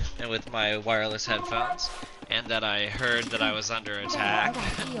 and with my wireless headphones, and that I heard that I was under attack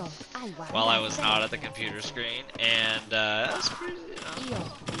while I was not at the computer screen, and that was pretty,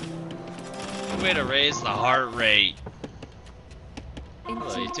 good way to raise the heart rate.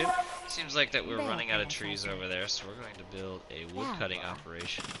 Hello, YouTube. Seems like that we're running out of trees over there, so we're going to build a wood cutting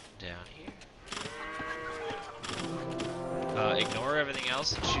operation down here. Ignore everything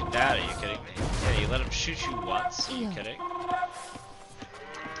else and shoot that. Are you kidding me? Yeah, you let him shoot you once. Are you kidding?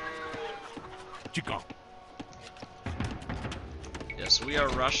 Yes, we are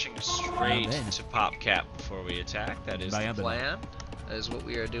rushing straight to pop cap before we attack. That is the plan. That is what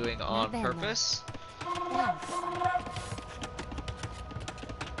we are doing on purpose. I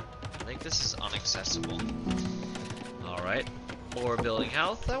think this is inaccessible. Alright. Or building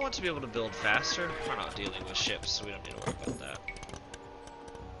health. I want to be able to build faster. We're not dealing with ships, so we don't need to worry about that.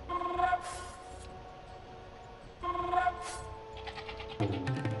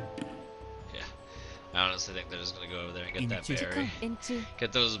 Yeah. I honestly think they're just gonna go over there and get that berry.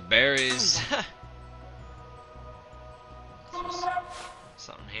 Get those berries. There's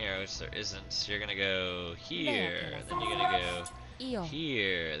something here, which there isn't. So you're gonna go here, then you're gonna go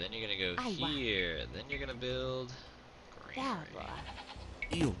here, then you're gonna go here, then you're gonna build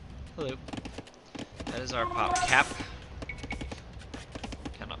greenery. Hello. That is our pop cap.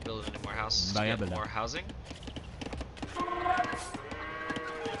 Cannot build any more houses to get more housing.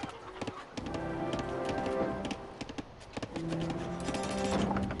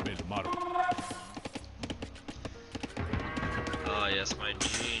 Oh yes, my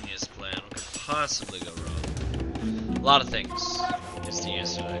genius plan. What could possibly go wrong? A lot of things is the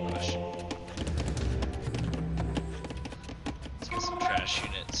answer to that question. Let's get some trash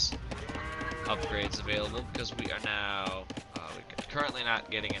units upgrades available because we are now we're currently not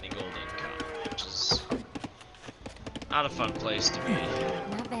getting any gold income, which is not a fun place to be.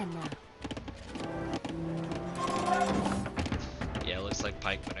 Yeah, it looks like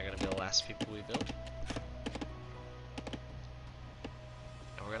pikemen are going to be the last people we build.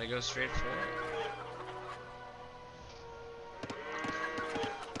 And we're going to go straight for it.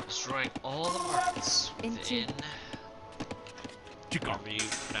 Destroying all the markets within... However you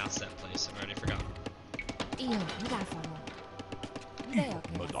pronounce that place, I've already forgotten.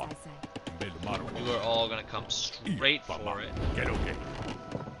 You are all gonna come straight for it.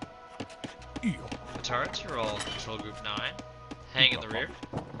 Batards, you're all control group 9. Hang in the rear.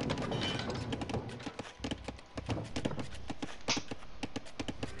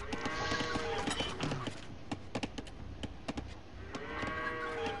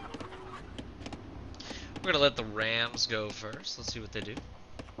 We're gonna let the Rams go first. Let's see what they do.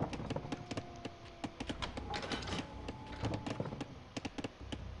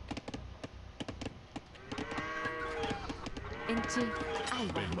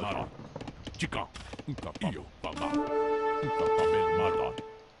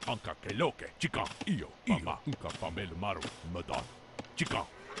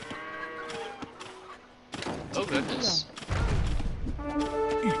 Oh goodness.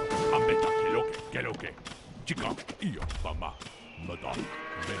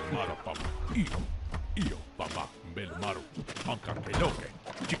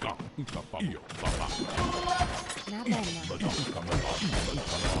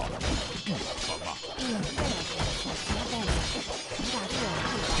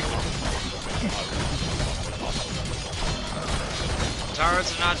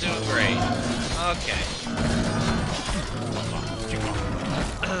 Turrets are not doing great. Okay.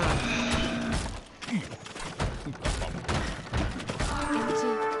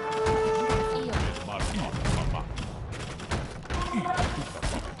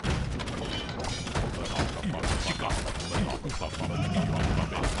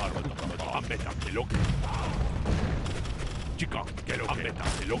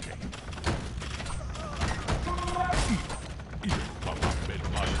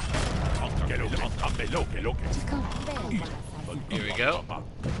 Here we go.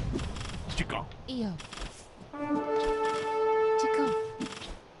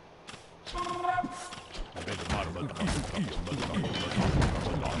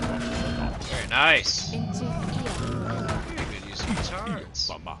 Very nice. Very good use of turrets.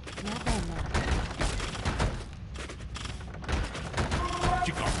 Yeah, I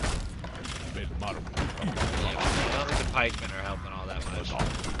don't think the pikemen are helping all that much. So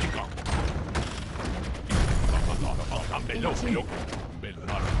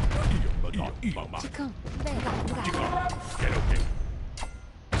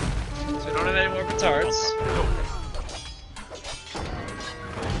we don't have any more petards.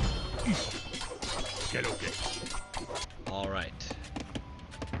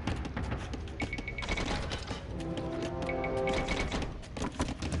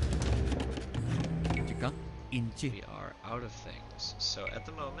 we are out of things. So at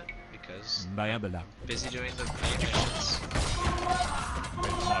the moment, because Bayabala. I'm busy doing the main missions,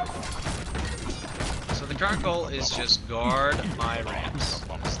 so the current goal is just guard my ramps.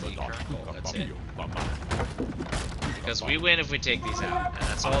 That's the current goal, that's it. Because we win if we take these out, and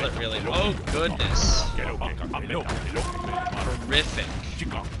that's all that really... Oh, goodness. Horrific.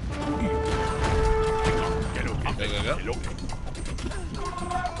 Go, go, go.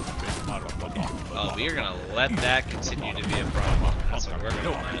 Oh, we are gonna let that continue to be a problem. That's what we're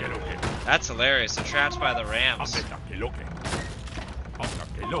gonna let. That's hilarious. They're trapped by the rams.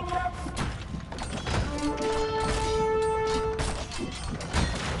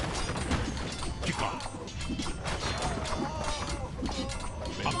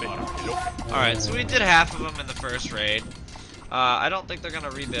 Alright, so we did half of them in the first raid. I don't think they're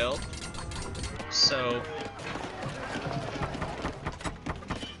gonna rebuild. So...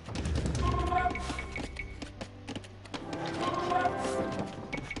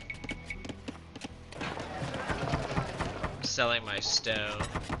 selling my stone.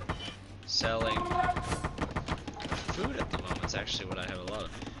 Selling... food at the moment is actually what I have a lot of.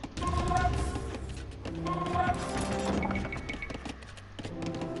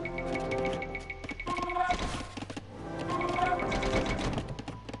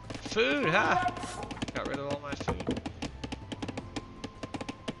 Food, huh? Got rid of all my food.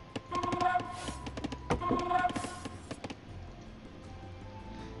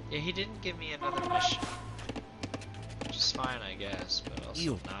 Yeah, he didn't give me another mission. Which is fine, I guess, but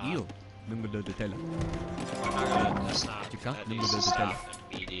also not. We're not gonna, that's not, that needs to stop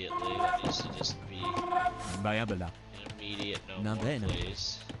immediately. That needs to just be an immediate no more,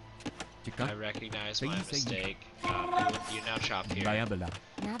 please. I recognize my mistake. You now chop here.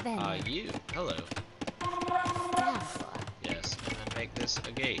 You, hello. Yes, and then make this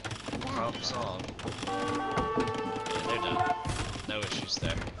a gate. Problem solved. Yeah, they're done. No issues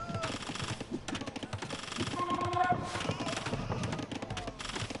there.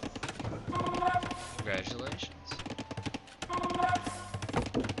 Congratulations.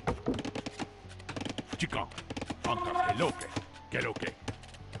 Chica, anca, que lo que.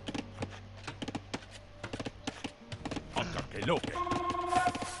 Anca, que lo que.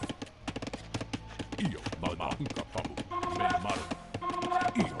 Io, mamma, unca, famu, me maro.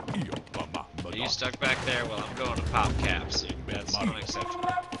 Io, mamma. Are you stuck back there? Well, I'm going to pop caps. That's unacceptable.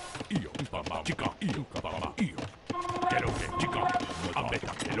 Io, mamma, chica, io, mamma, io. Que lo que, chica,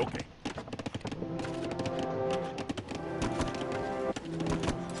 ambeta, que lo que.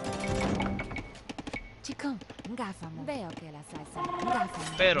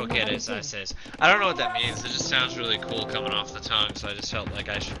 Pero quieres, I says. I don't know what that means. It just sounds really cool coming off the tongue, so I just felt like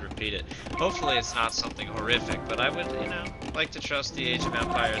I should repeat it. Hopefully it's not something horrific, but I would, you know, like to trust the Age of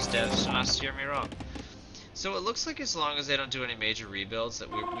Empires devs to not steer me wrong. So it looks like as long as they don't do any major rebuilds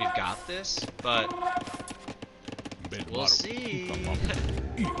that we've got this, but we'll see.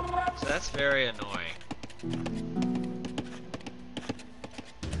 So that's very annoying.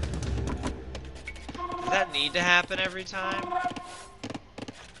 Does that need to happen every time?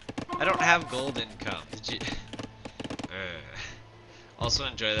 I don't have gold income. Did you? Also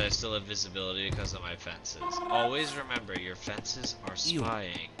enjoy that I still have visibility because of my fences. Always remember, your fences are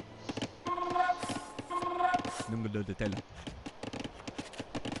spying. I wonder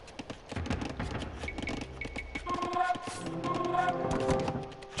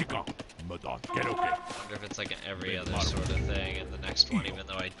if it's like an every other sort of thing in the next one, even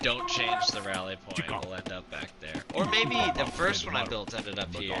though I don't change the rally point, we'll end up back there. Or maybe the first one I built ended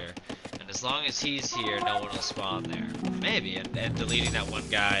up here, and as long as he's here, no one will spawn there. Maybe, and deleting that one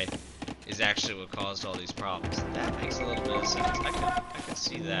guy is actually what caused all these problems. That makes a little bit of sense. I could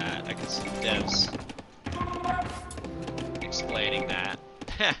see that. I could see devs explaining that.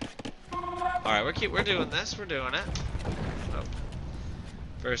 Alright, we're doing this. We're doing it. Oh.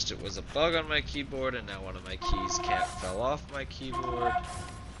 First it was a bug on my keyboard, and now one of my keys fell off my keyboard.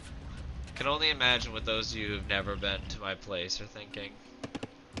 Can only imagine what those of you who've never been to my place are thinking.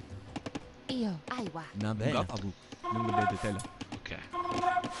 Okay.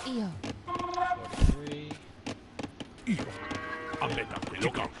 43.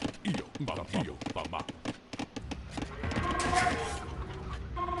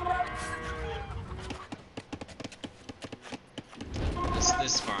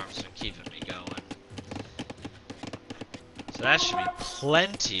 This farm's been keeping me going. So that should be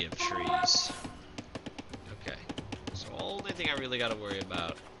plenty of trees. Okay. So only thing I really gotta worry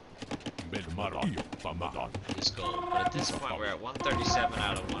about is gold. But at this point we're at 137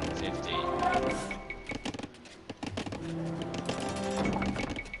 out of 150.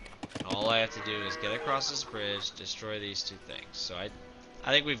 all I have to do is get across this bridge, destroy these 2 things. So I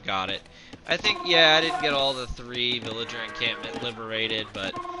think we've got it. I think, yeah, I didn't get all the 3 villager encampment liberated,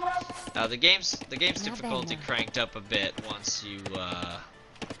 but the game's difficulty cranked up a bit once you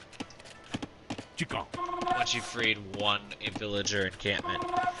freed 1 villager encampment.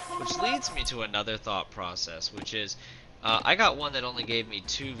 Which leads me to another thought process, which is I got one that only gave me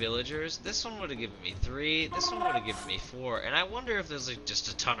 2 villagers. This one would have given me 3. This one would have given me 4. And I wonder if there's like just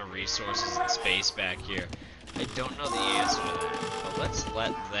a ton of resources and space back here. I don't know the answer to that. But let's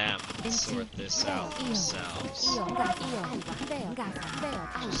let them sort this out themselves.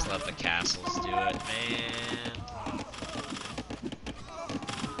 Just let the castles do it, man.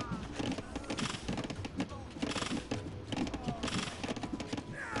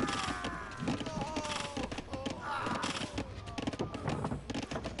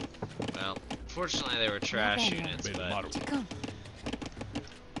 Unfortunately, they were trash units, but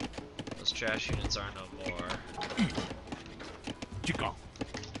those trash units are no more.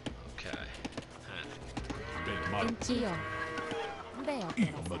 Okay.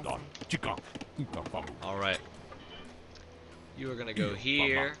 Alright. You are gonna go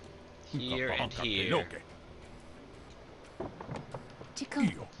here, here, and here.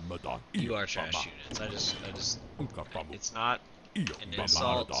 You are trash units. It's not an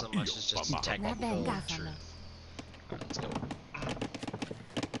insult so much as just a technical truth. Alright, let's go.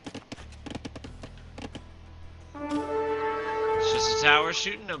 It's just a tower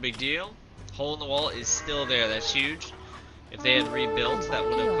shooting, no big deal. Hole in the wall is still there, that's huge. If they had rebuilt, that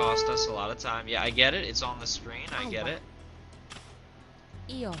would have cost us a lot of time. Yeah, I get it, it's on the screen, I get it.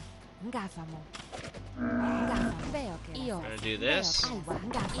 We're gonna do this.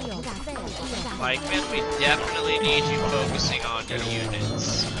 Pikemen, we definitely need you focusing on your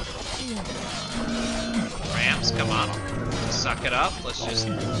units. Rams, come on. Suck it up. Let's just...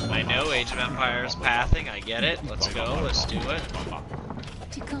 I know Age of Empires pathing, I get it. Let's go, let's do it.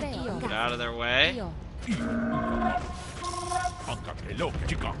 Get out of their way.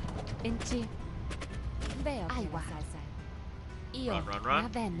 Run, run,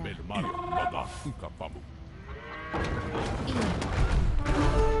 run.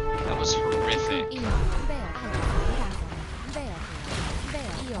 That was horrific.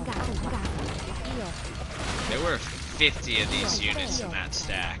 There were 50 of these units in that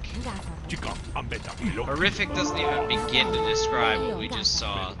stack. Horrific doesn't even begin to describe what we just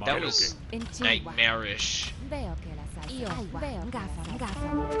saw. That was nightmarish.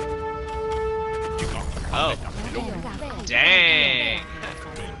 Oh. Dang.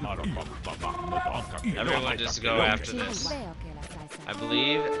 Everyone just go after this. I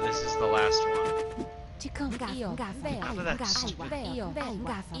believe this is the last one. Out of that stupid... There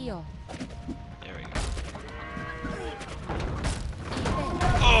we go.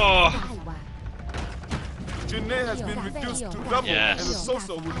 Oh! Janae has been reduced to rubble, and the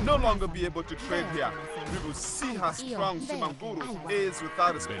Soso will no longer be able to trade here. We will see how strong Sumanguru is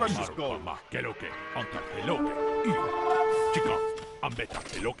without his precious gold.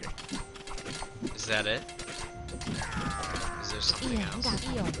 Is that it? Is there something else?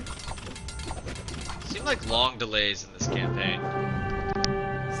 Seem like long delays in this campaign.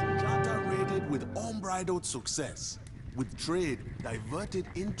 Sunjata raided with unbridled success, with trade diverted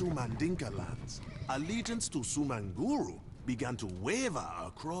into Mandinka lands. Allegiance to Sumanguru began to waver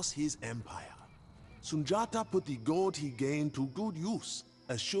across his empire. Sunjata put the gold he gained to good use,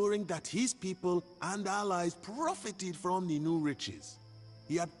 assuring that his people and allies profited from the new riches.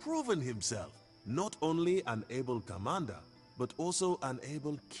 He had proven himself not only an able commander, but also an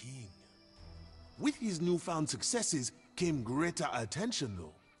able king. With his newfound successes came greater attention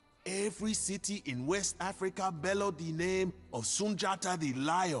though. Every city in West Africa bellowed the name of Sunjata the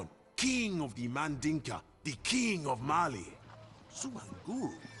Lion, King of the Mandinka, the King of Mali.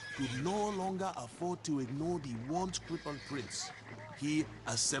 Sumanguru could no longer afford to ignore the once crippled prince. He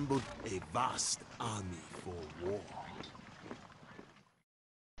assembled a vast army for war.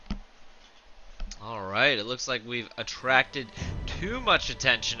 Alright, it looks like we've attracted too much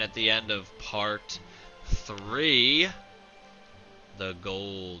attention at the end of part 3. The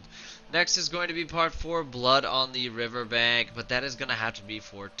gold. Next is going to be part 4, Blood on the Riverbank, but that is going to have to be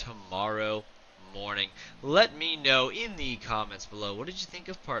for tomorrow morning. Let me know in the comments below, what did you think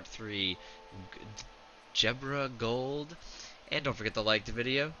of part 3, Djeriba Gold? And don't forget to like the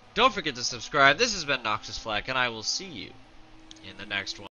video. Don't forget to subscribe. This has been Noxus Fleck, and I will see you in the next one.